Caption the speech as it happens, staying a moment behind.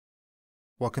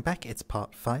Welcome back, it's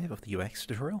part 5 of the UIX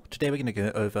tutorial. Today we're going to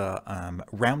go over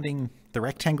rounding the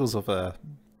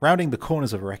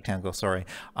corners of a rectangle,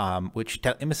 which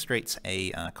illustrates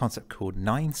a concept called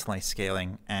 9-slice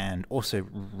scaling and also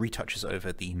retouches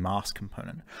over the mask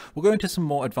component. We'll go into some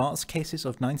more advanced cases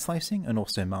of 9-slicing and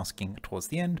also masking towards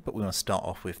the end, but we want to start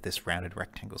off with this rounded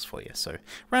rectangles for you. So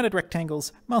rounded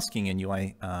rectangles, masking in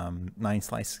UI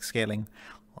 9-slice scaling.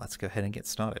 Let's go ahead and get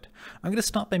started. I'm going to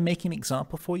start by making an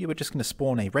example for you. We're just going to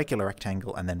spawn a regular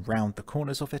rectangle and then round the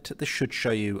corners of it. This should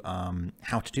show you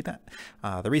how to do that.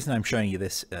 The reason I'm showing you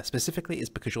this specifically is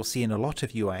because you'll see in a lot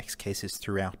of UIX cases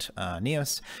throughout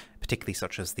Neos, particularly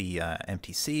such as the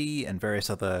MTC and various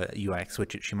other UIX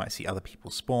widgets you might see other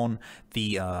people spawn,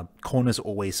 the corners are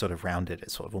always sort of rounded.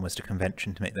 It's sort of almost a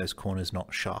convention to make those corners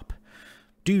not sharp.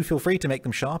 Do feel free to make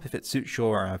them sharp if it suits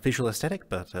your visual aesthetic,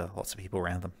 but lots of people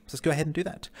round them. So let's go ahead and do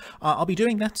that. I'll be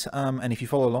doing that, and if you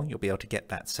follow along, you'll be able to get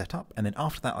that set up. And then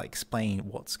after that, I'll explain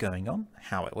what's going on,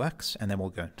 how it works, and then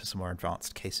we'll go into some more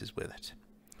advanced cases with it.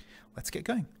 Let's get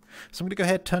going. So I'm going to go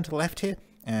ahead, turn to the left here,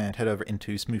 and head over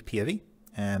into Smooth POV.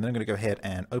 And then I'm going to go ahead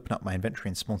and open up my inventory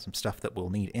and spawn some stuff that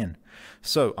we'll need in.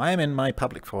 So I am in my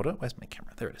public folder. Where's my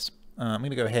camera? There it is. I'm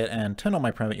going to go ahead and turn on my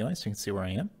private UI so you can see where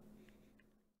I am.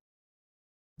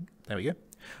 There we go.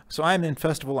 So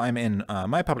first of all, I'm in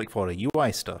my public folder,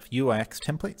 UI stuff, UIX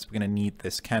templates. We're going to need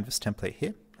this canvas template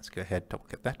here. Let's go ahead and double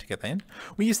click that to get that in.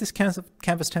 We use this canvas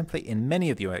template in many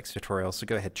of the UIX tutorials, so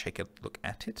go ahead and take a look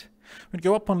at it. We're going to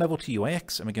go up one level to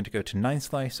UIX, and we're going to go to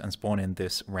 9-slice and spawn in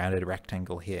this rounded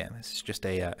rectangle here. This is just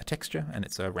a texture, and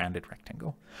it's a rounded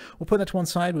rectangle. We'll put that to one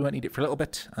side. We won't need it for a little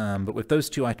bit, but with those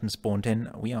two items spawned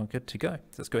in, we are good to go.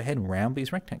 So let's go ahead and round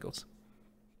these rectangles.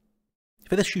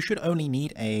 For this, you should only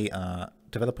need a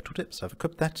developer tooltip, so I've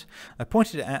equipped that. I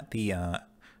pointed it at the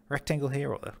rectangle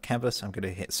here, or the canvas. I'm going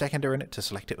to hit secondary in it to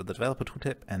select it with the developer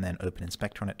tooltip, and then open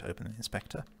inspector on it to open the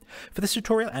inspector. For this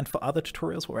tutorial and for other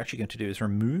tutorials, what we're actually going to do is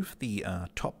remove the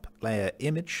top layer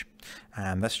image,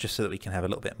 and that's just so that we can have a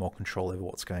little bit more control over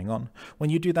what's going on. When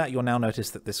you do that, you'll now notice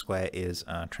that this square is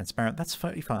transparent. That's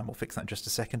totally fine. We'll fix that in just a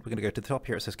second. We're going to go to the top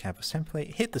here. It says canvas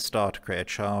template. Hit the star to create a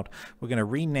child. We're going to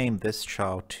rename this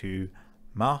child to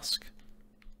mask,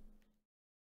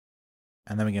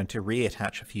 and then we're going to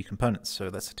reattach a few components. So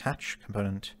let's attach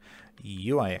component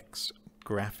UIX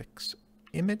graphics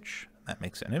image. That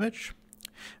makes it an image.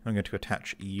 I'm going to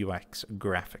attach UIX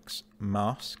graphics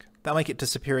mask. That'll make it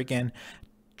disappear again.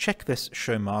 Check this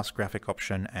show mask graphic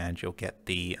option and you'll get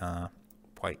the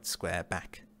white square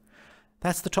back.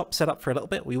 That's the top setup for a little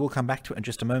bit. We will come back to it in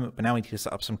just a moment, but now we need to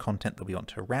set up some content that we want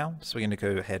to round. So we're going to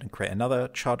go ahead and create another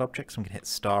child object. So I'm going to hit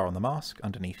star on the mask.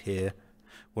 Underneath here,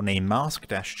 we'll name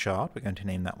mask-child. We're going to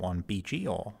name that one BG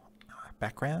or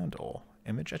background or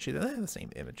image. Actually, they're the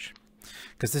same image,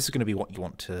 because this is going to be what you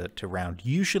want to round.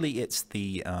 Usually it's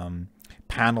the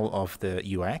panel of the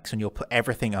UIX, and you'll put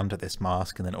everything under this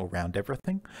mask and then it'll round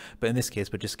everything. But in this case,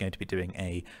 we're just going to be doing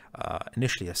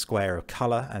initially a square of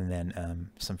color and then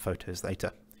some photos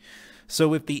later. So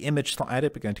with the image slot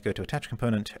added, we're going to go to attach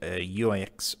component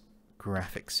UIX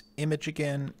graphics image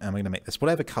again, and we're going to make this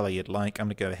whatever color you'd like. I'm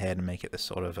going to go ahead and make it this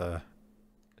sort of a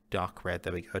dark red.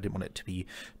 There we go. I didn't want it to be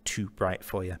too bright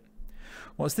for you.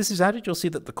 Once this is added, you'll see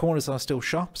that the corners are still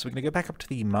sharp. So we're going to go back up to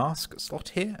the mask slot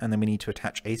here, and then we need to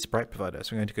attach a sprite provider.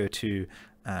 So we're going to go to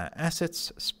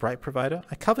Assets, Sprite Provider.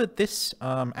 I covered this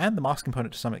and the mask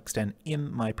component to some extent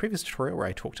in my previous tutorial where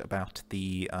I talked about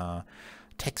the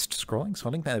text scrolling. So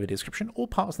I'll link that in the video description. All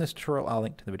parts in this tutorial are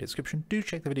linked in the video description. Do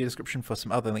check the video description for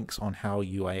some other links on how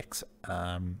UIX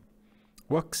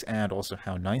works and also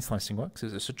how 9-slicing works.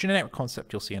 It's a generic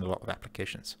concept you'll see in a lot of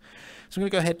applications. So I'm going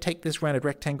to go ahead, take this rounded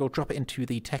rectangle, drop it into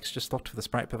the texture slot for the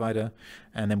sprite provider,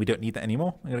 and then we don't need that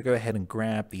anymore. I'm going to go ahead and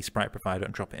grab the sprite provider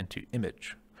and drop it into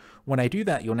image. When I do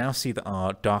that, you'll now see that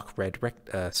our dark red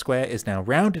square is now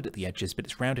rounded at the edges, but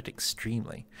it's rounded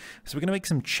extremely. So we're going to make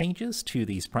some changes to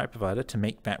the sprite provider to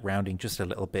make that rounding just a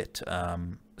little bit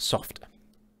softer.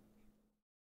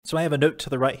 So I have a note to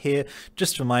the right here,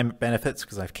 just for my benefits,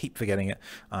 because I keep forgetting it.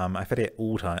 I forget it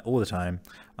all the time.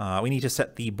 We need to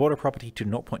set the border property to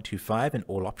 0.25 in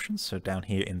all options. So down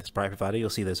here in the sprite provider,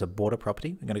 you'll see there's a border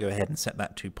property. We're going to go ahead and set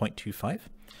that to 0.25.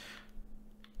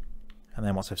 And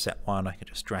then once I've set one, I can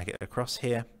just drag it across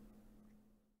here.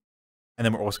 And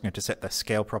then we're also going to set the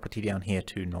scale property down here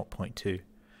to 0.2.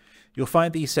 You'll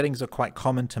find these settings are quite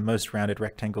common to most rounded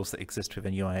rectangles that exist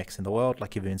within UIX in the world.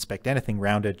 Like if you inspect anything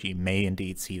rounded, you may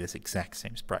indeed see this exact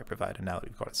same sprite provider now that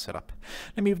we've got it set up.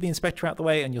 Let me move the inspector out the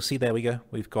way and you'll see there we go.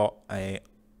 We've got a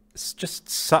just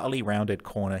subtly rounded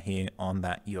corner here on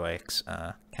that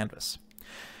UIX canvas.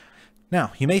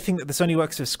 Now, you may think that this only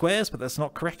works with squares, but that's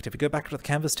not correct. If you go back to the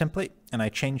canvas template and I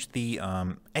change the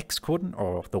x coordinate,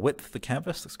 or the width of the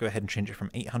canvas, let's go ahead and change it from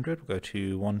 800. We'll go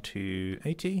to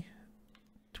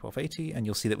 1280, and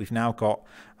you'll see that we've now got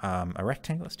a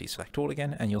rectangle. Let's deselect all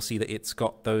again, and you'll see that it's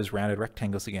got those rounded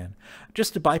rectangles again.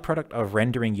 Just a byproduct of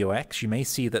rendering UIX, you may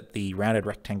see that the rounded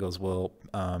rectangles will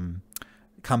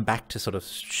come back to sort of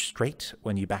straight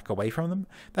when you back away from them.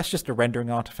 That's just a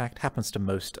rendering artifact. Happens to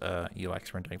most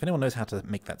UIX rendering. If anyone knows how to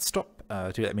make that stop,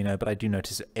 do let me know, but I do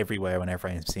notice it everywhere whenever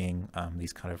I'm seeing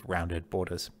these kind of rounded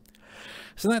borders.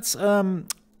 So that's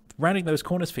rounding those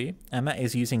corners for you, and that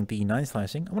is using the 9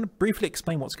 slicing. I want to briefly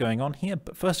explain what's going on here,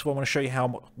 but first of all I want to show you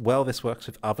how well this works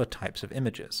with other types of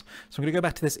images. So I'm going to go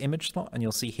back to this image slot, and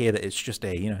you'll see here that it's just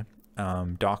a,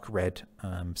 dark red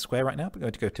square right now. We're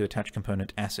going to go to attach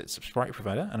component assets of sprite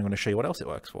provider, and I'm going to show you what else it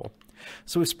works for.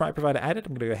 So with sprite provider added,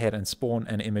 I'm going to go ahead and spawn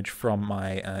an image from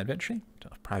my inventory,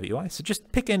 private UI. So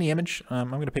just pick any image.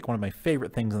 I'm going to pick one of my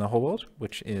favorite things in the whole world,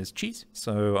 which is cheese.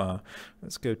 So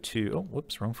let's go to, oh,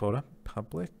 whoops, wrong folder,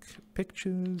 public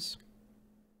pictures.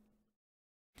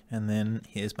 And then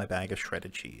here's my bag of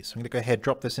shredded cheese. So I'm going to go ahead,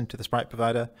 drop this into the sprite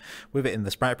provider. With it in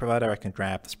the sprite provider, I can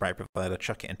grab the sprite provider,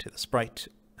 chuck it into the sprite,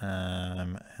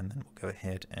 and then we'll go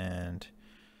ahead and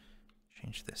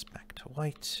change this back to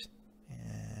white.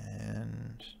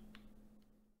 And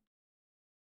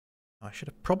I should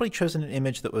have probably chosen an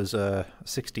image that was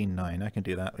 16:9. I can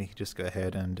do that. We can just go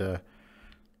ahead and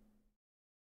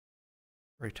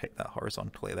rotate that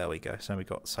horizontally. There we go. So we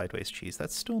got sideways cheese.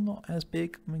 That's still not as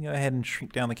big. I'm going to go ahead and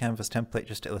shrink down the canvas template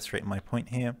just to illustrate my point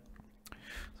here. So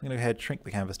I'm going to go ahead and shrink the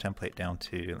canvas template down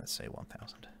to, let's say,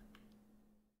 1000.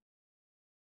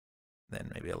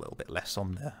 Then maybe a little bit less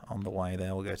on the Y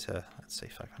there. We'll go to, let's say,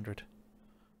 500.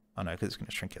 Oh no, because it's going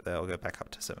to shrink it there. I'll go back up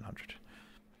to 700.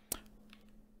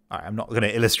 Alright, I'm not going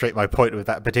to illustrate my point with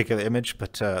that particular image,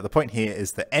 but the point here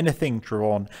is that anything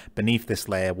drawn beneath this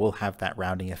layer will have that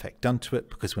rounding effect done to it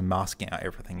because we're masking out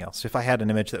everything else. So if I had an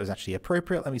image that was actually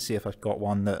appropriate, let me see if I've got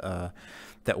one that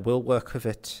that will work with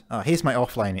it. Here's my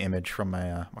offline image from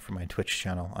my Twitch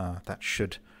channel. That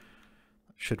should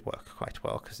work quite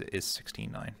well because it is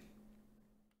 16:9.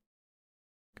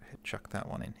 Go ahead, chuck that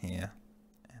one in here,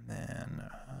 and then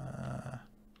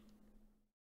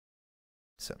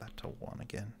set that to 1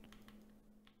 again.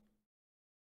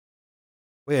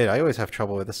 Weird, I always have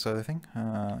trouble with this sort of thing.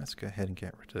 Let's go ahead and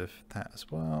get rid of that as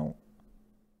well.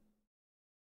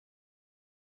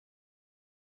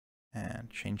 And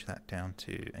change that down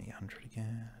to 800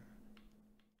 again.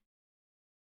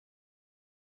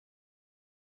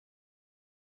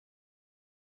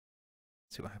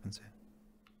 See what happens here.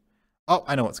 Oh,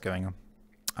 I know what's going on.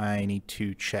 I need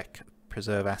to check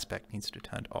preserve aspect needs to be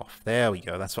turned off. There we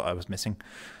go. That's what I was missing.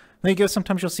 There you go.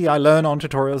 Sometimes you'll see I learn on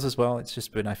tutorials as well. It's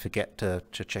just when I forget to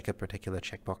check a particular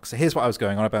checkbox. So here's what I was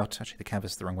going on about. Actually, the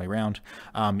canvas is the wrong way around.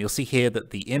 You'll see here that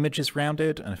the image is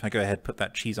rounded. And if I go ahead and put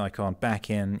that cheese icon back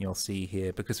in, you'll see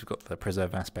here, because we've got the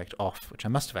preserve aspect off, which I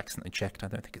must have accidentally checked. I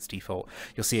don't think it's default.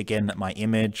 You'll see again that my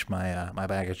image, my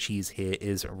bag of cheese here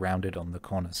is rounded on the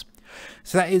corners.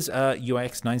 So that is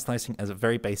UIX 9 slicing as a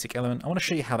very basic element. I want to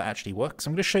show you how that actually works.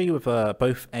 I'm going to show you with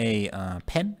both a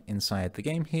pen inside the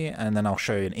game here, and then I'll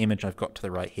show you an image I've got to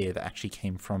the right here that actually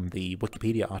came from the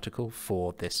Wikipedia article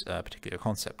for this particular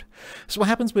concept. So what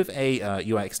happens with a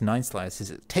UIX 9 slice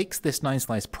is it takes this 9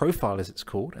 slice profile, as it's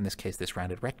called, in this case this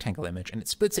rounded rectangle image, and it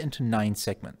splits it into 9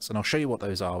 segments, and I'll show you what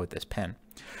those are with this pen.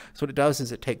 So what it does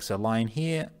is it takes a line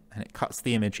here, and it cuts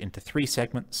the image into 3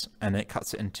 segments, and then it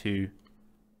cuts it into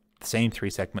the same 3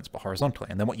 segments but horizontally,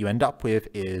 and then what you end up with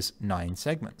is 9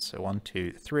 segments. So 1,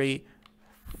 2, 3,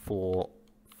 4,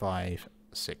 5,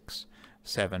 6,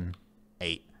 7,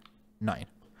 8, 9.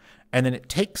 And then it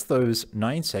takes those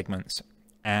 9 segments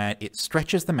and it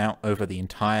stretches them out over the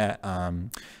entire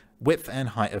width and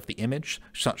height of the image,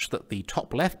 such that the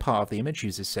top left part of the image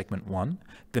uses segment 1,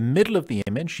 the middle of the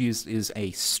image is a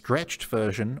stretched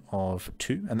version of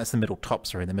 2, and that's the middle top,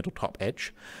 sorry, the middle top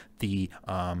edge. The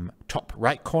top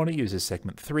right corner uses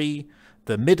segment 3,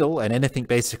 the middle and anything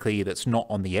basically that's not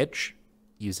on the edge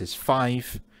uses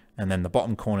 5, and then the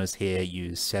bottom corners here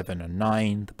use 7 and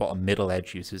 9, the bottom middle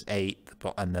edge uses 8,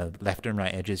 and the left and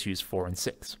right edges use 4 and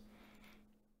 6.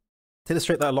 To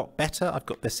illustrate that a lot better, I've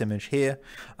got this image here.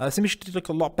 This image did look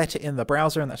a lot better in the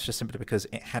browser, and that's just simply because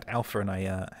it had alpha, and I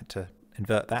had to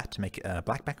invert that to make it a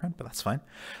black background, but that's fine.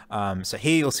 So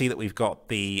here you'll see that we've got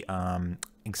the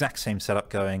exact same setup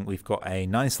going. We've got a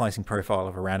 9 slicing profile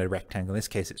of a rounded rectangle. In this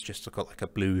case, it's just got like a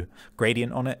blue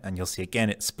gradient on it, and you'll see again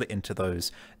it's split into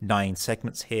those 9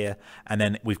 segments here. And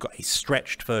then we've got a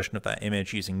stretched version of that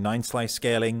image using 9 slice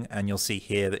scaling, and you'll see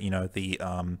here that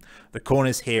the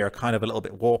corners here are kind of a little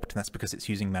bit warped, and that's because it's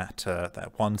using that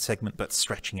 1 segment but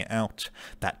stretching it out.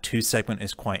 That 2 segment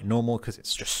is quite normal because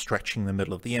it's just stretching the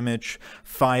middle of the image.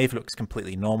 5 looks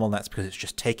completely normal. That's because it's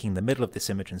just taking the middle of this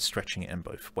image and stretching it in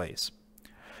both ways.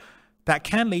 That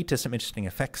can lead to some interesting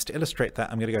effects. To illustrate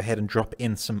that, I'm going to go ahead and drop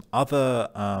in some other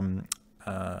 9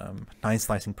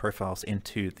 slicing profiles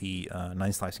into the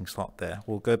 9 slicing slot there.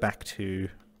 We'll go back to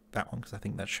that one because I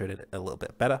think that showed it a little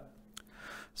bit better.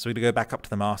 So we're going to go back up to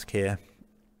the mask here,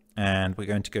 and we're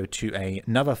going to go to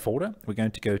another folder. We're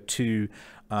going to go to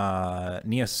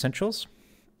Neos Essentials.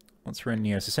 Once we're in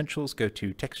Neos Essentials, go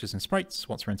to Textures and Sprites.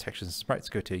 Once we're in Textures and Sprites,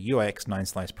 go to UIX 9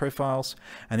 Slice Profiles,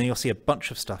 and then you'll see a bunch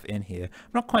of stuff in here.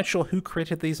 I'm not quite sure who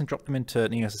created these and dropped them into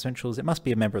Neos Essentials. It must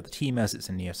be a member of the team as it's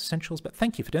in Neos Essentials, but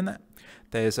thank you for doing that.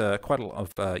 There's quite a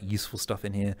lot of useful stuff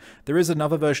in here. There is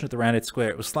another version of the rounded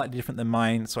square. It was slightly different than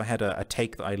mine, so I had a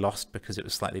take that I lost because it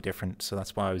was slightly different, so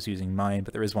that's why I was using mine,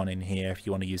 but there is one in here if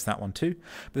you want to use that one too.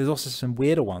 But there's also some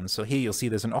weirder ones. So here you'll see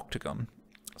there's an octagon.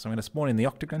 So I'm going to spawn in the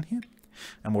octagon here,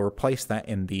 and we'll replace that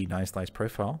in the 9 slice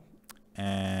profile.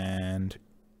 And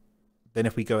then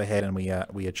if we go ahead and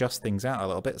we adjust things out a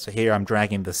little bit, so here I'm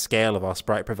dragging the scale of our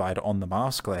sprite provider on the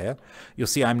mask layer, you'll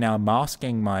see I'm now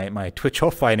masking my Twitch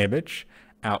offline image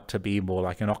out to be more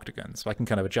like an octagon. So I can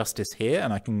kind of adjust this here,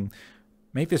 and I can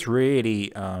make this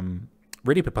really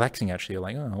really perplexing actually. You're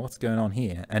like, oh, what's going on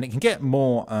here? And it can get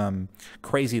more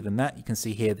crazy than that. You can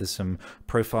see here there's some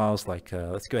profiles like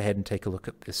let's go ahead and take a look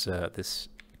at this this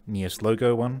Neos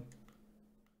logo one.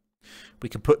 We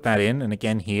can put that in, and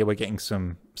again here we're getting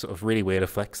some sort of really weird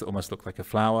effects that almost look like a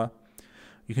flower.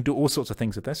 You can do all sorts of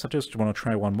things with this. I just want to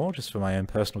try one more just for my own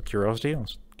personal curiosity. I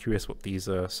was curious what these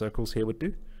circles here would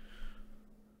do.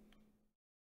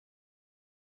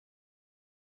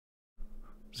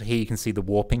 So here you can see the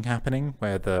warping happening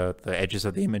where the edges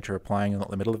of the image are applying and not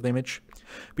the middle of the image.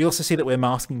 We also see that we're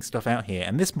masking stuff out here,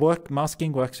 and this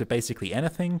masking works for basically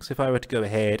anything. So if I were to go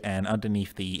ahead and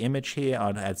underneath the image here,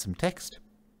 I'd add some text.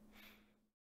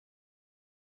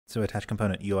 So attach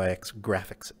component UIX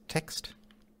graphics text.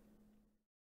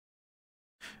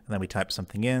 And then we type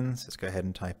something in. So let's go ahead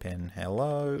and type in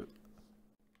hello.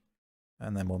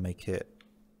 And then we'll make it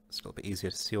it's a little bit easier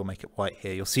to see. We'll make it white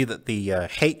here. You'll see that the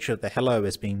H of the hello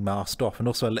is being masked off, and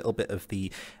also a little bit of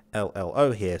the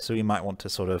LLO here. So we might want to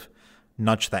sort of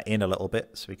nudge that in a little bit.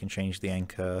 So we can change the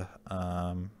anchor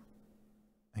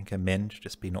min to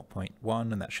just be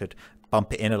 0.1, and that should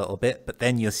bump it in a little bit. But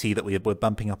then you'll see that we're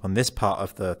bumping up on this part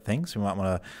of the thing, so we might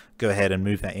want to go ahead and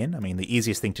move that in. I mean, the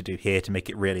easiest thing to do here to make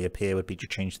it really appear would be to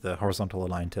change the horizontal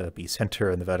line to be center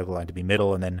and the vertical line to be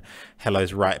middle, and then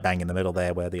hello's right bang in the middle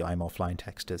there where the I'm offline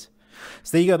text is.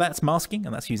 So there you go, that's masking,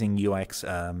 and that's using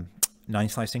UIX 9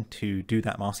 slicing to do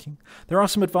that masking. There are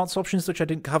some advanced options which I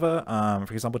didn't cover.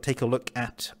 For example, take a look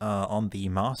at on the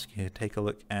mask, you take a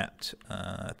look at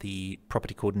the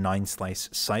property called 9 slice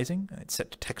sizing. It's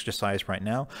set to texture size right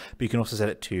now, but you can also set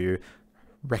it to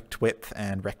rect width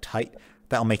and rect height.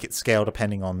 That'll make it scale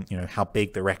depending on how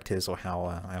big the rect is or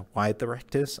how wide the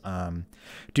rect is.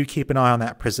 Do keep an eye on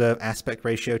that preserve aspect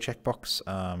ratio checkbox,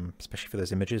 especially for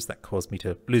those images that caused me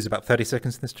to lose about 30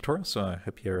 seconds in this tutorial. So I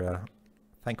hope you're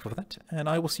thankful for that, and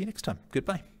I will see you next time.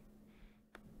 Goodbye.